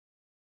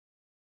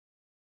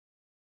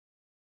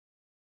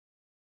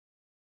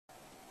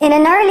In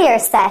an earlier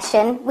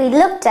session, we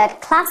looked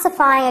at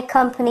classifying a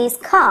company's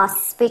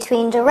costs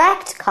between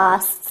direct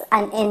costs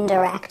and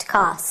indirect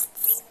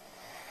costs.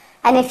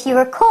 And if you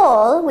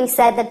recall, we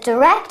said that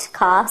direct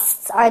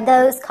costs are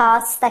those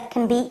costs that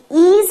can be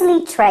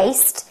easily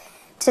traced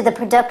to the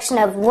production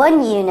of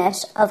one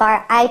unit of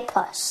our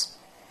output,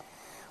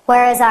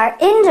 whereas our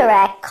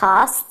indirect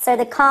costs are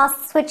the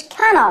costs which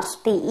cannot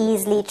be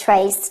easily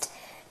traced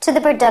to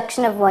the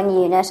production of one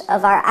unit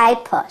of our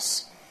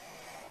output.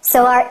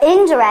 So our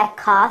indirect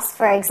costs,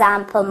 for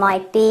example,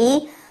 might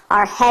be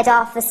our head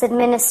office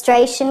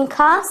administration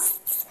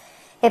costs.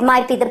 It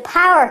might be the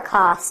power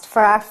cost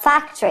for our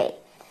factory.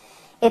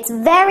 It's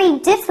very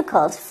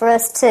difficult for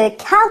us to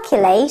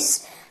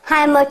calculate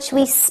how much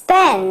we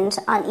spend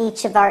on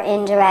each of our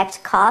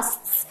indirect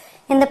costs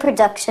in the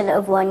production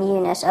of one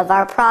unit of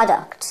our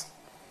product.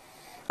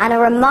 And a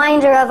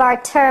reminder of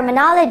our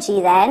terminology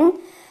then,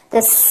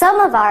 the sum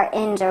of our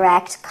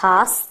indirect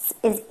costs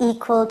is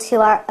equal to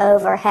our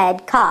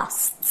overhead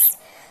costs.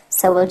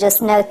 So we'll just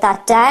note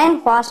that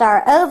down. What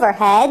are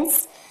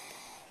overheads?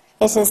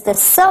 It is the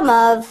sum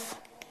of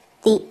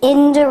the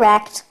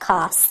indirect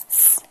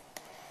costs.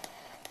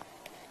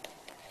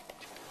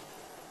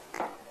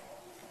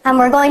 And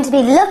we're going to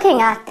be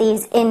looking at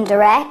these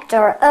indirect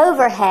or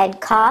overhead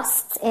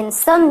costs in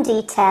some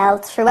detail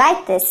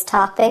throughout this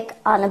topic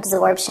on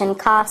absorption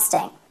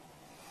costing.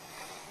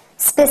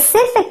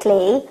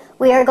 Specifically,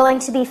 we are going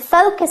to be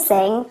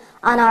focusing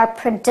on our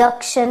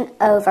production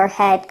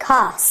overhead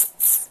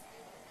costs.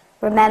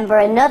 Remember,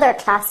 another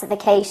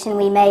classification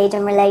we made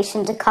in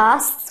relation to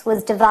costs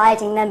was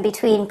dividing them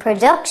between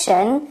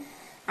production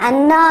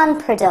and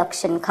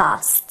non-production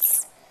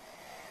costs.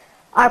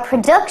 Our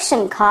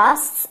production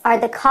costs are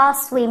the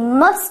costs we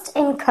must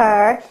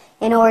incur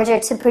in order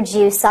to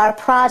produce our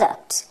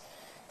product.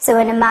 So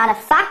in a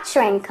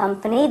manufacturing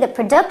company, the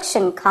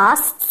production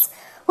costs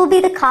will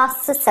be the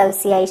costs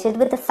associated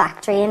with the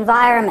factory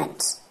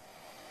environment.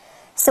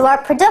 So our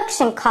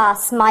production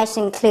costs might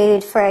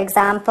include, for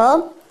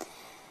example,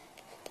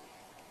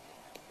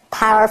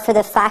 power for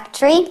the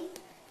factory,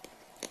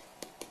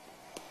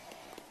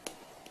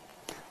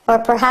 or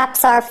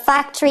perhaps our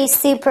factory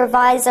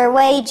supervisor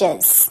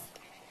wages.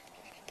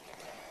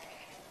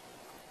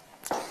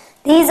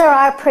 These are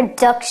our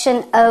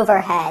production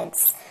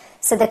overheads.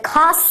 So the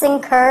costs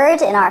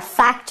incurred in our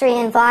factory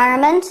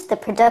environment, the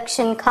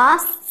production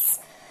costs,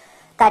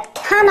 that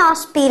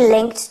cannot be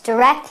linked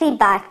directly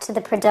back to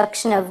the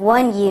production of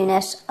one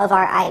unit of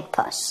our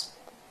output.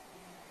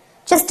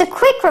 Just a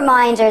quick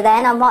reminder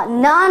then on what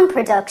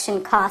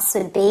non-production costs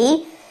would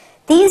be.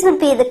 These would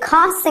be the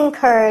costs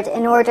incurred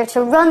in order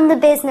to run the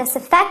business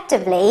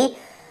effectively,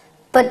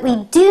 but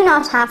we do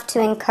not have to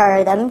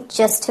incur them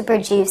just to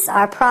produce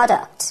our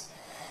product.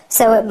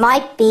 So it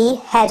might be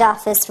head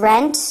office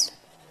rent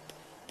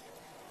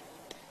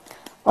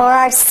or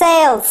our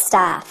sales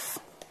staff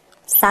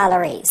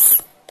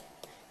salaries.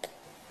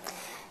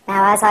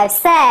 Now, as I've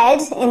said,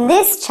 in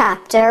this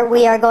chapter,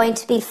 we are going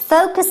to be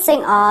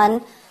focusing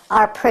on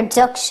our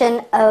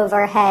production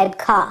overhead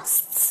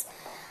costs.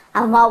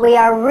 And what we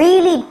are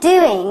really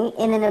doing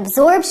in an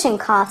absorption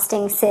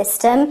costing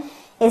system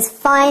is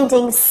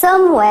finding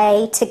some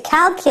way to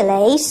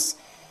calculate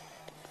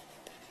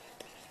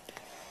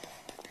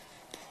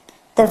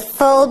the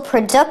full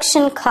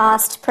production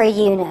cost per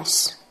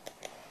unit.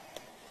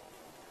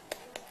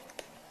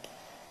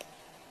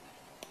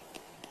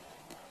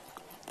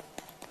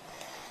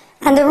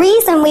 And the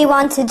reason we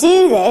want to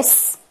do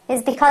this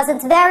is because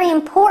it's very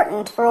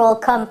important for all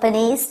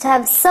companies to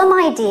have some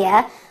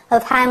idea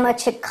of how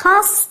much it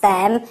costs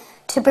them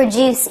to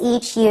produce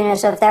each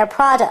unit of their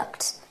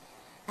product.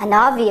 An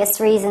obvious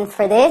reason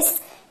for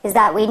this is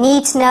that we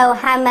need to know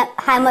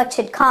how much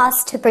it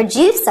costs to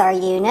produce our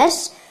unit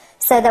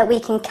so that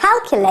we can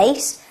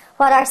calculate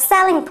what our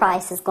selling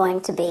price is going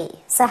to be.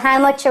 So how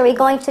much are we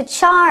going to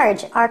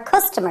charge our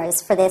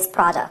customers for this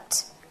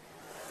product?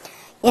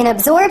 In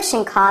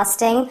absorption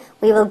costing,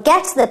 we will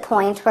get to the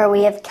point where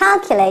we have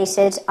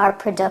calculated our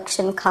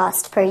production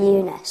cost per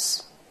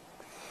unit.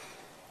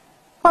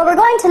 What we're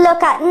going to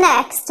look at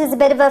next is a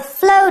bit of a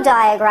flow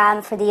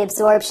diagram for the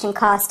absorption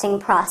costing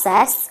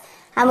process,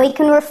 and we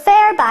can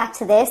refer back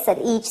to this at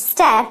each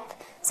step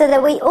so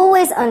that we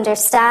always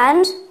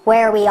understand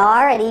where we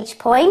are at each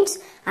point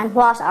and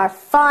what our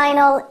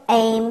final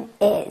aim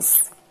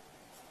is.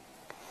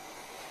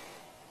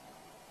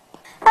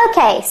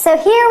 Okay, so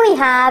here we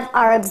have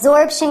our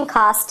absorption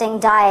costing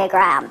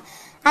diagram.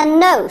 And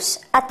note,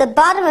 at the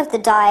bottom of the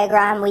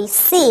diagram we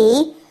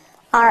see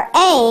our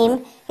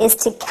aim is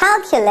to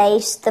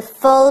calculate the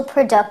full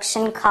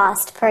production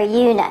cost per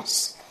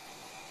unit.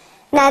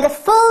 Now, the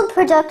full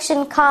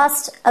production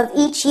cost of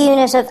each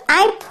unit of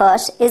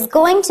output is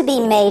going to be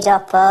made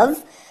up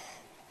of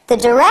the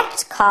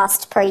direct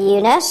cost per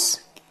unit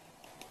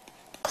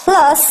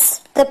plus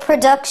the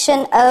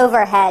production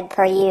overhead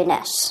per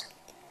unit.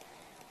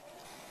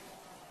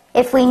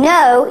 If we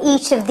know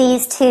each of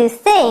these two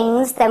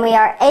things, then we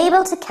are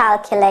able to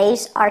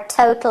calculate our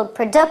total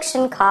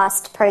production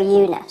cost per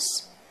unit.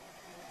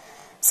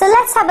 So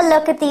let's have a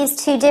look at these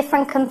two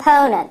different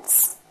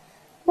components.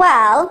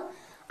 Well,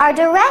 our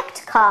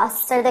direct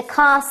costs are the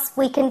costs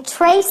we can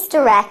trace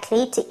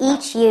directly to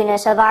each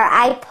unit of our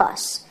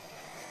output.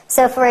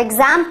 So for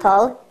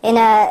example,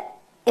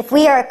 if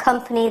we are a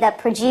company that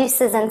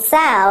produces and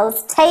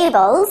sells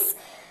tables,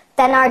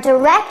 then our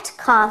direct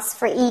costs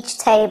for each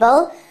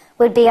table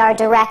would be our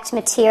direct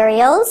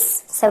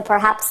materials, so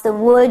perhaps the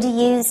wood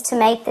used to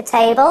make the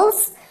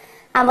tables,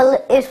 and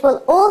it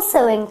will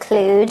also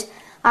include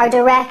our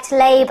direct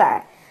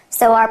labour,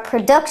 so our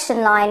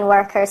production line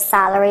workers'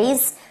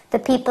 salaries, the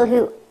people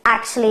who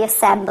actually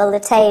assemble the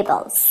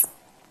tables.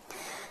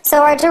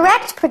 So our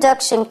direct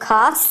production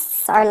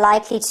costs are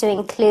likely to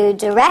include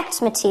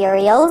direct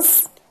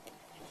materials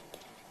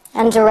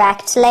and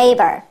direct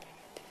labour.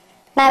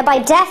 Now, by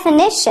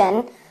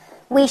definition,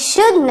 we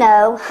should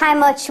know how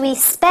much we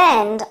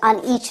spend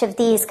on each of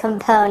these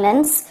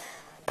components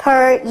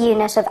per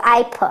unit of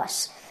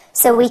output,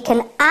 so we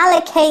can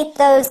allocate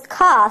those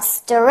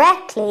costs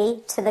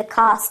directly to the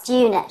cost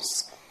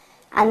unit.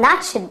 And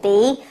that should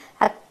be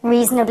a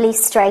reasonably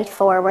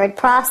straightforward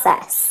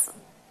process.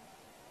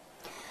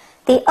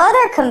 The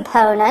other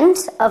component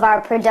of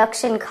our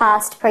production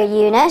cost per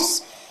unit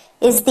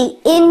is the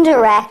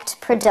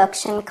indirect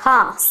production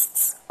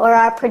costs, or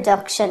our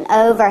production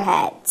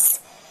overheads.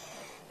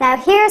 Now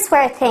here's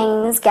where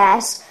things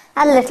get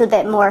a little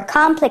bit more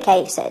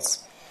complicated.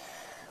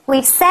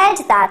 We've said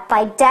that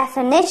by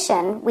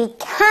definition we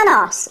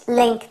cannot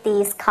link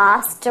these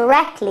costs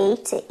directly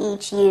to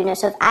each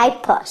unit of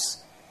output.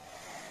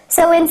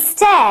 So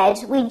instead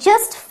we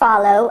just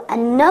follow a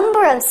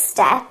number of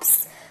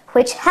steps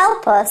which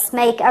help us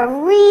make a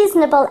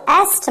reasonable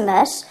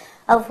estimate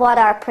of what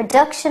our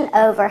production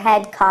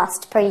overhead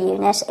cost per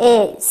unit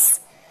is.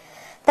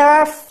 There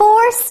are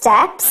 4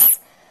 steps.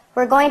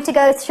 We're going to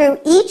go through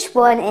each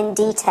one in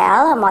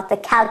detail and what the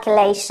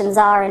calculations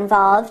are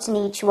involved in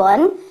each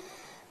one.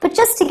 But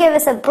just to give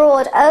us a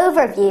broad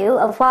overview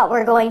of what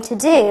we're going to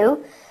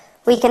do,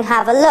 we can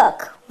have a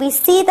look. We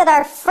see that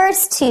our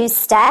first 2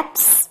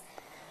 steps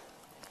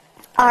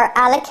are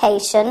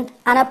allocation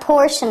and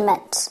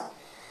apportionment.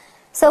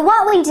 So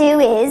what we do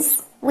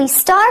is we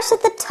start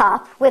at the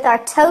top with our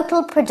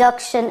total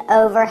production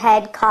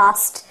overhead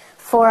cost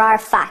for our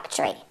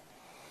factory.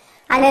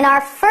 And in our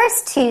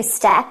first 2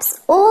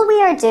 steps, all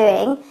we are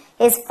doing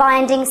is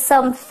finding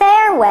some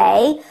fair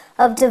way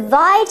of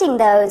dividing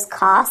those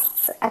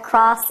costs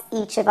across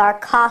each of our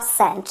cost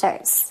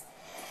centres.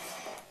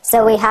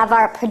 So we have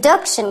our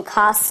production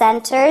cost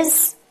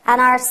centres and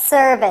our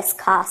service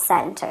cost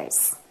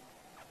centres.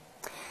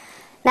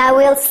 Now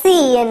we'll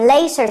see in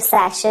later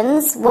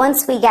sessions,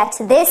 once we get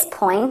to this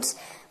point,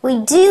 we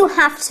do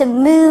have to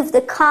move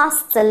the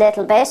costs a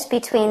little bit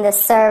between the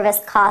service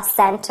cost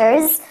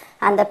centres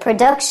and the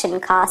production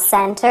cost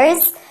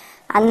centres,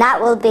 and that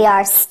will be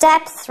our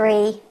step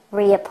 3,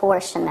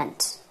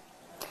 reapportionment.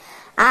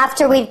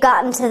 After we've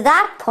gotten to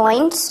that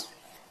point,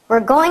 we're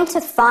going to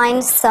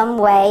find some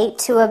way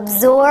to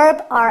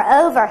absorb our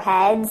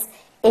overheads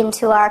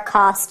into our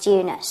cost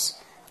unit,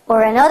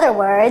 or in other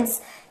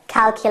words,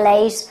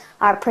 calculate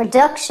our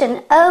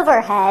production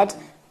overhead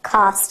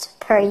cost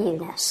per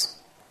unit.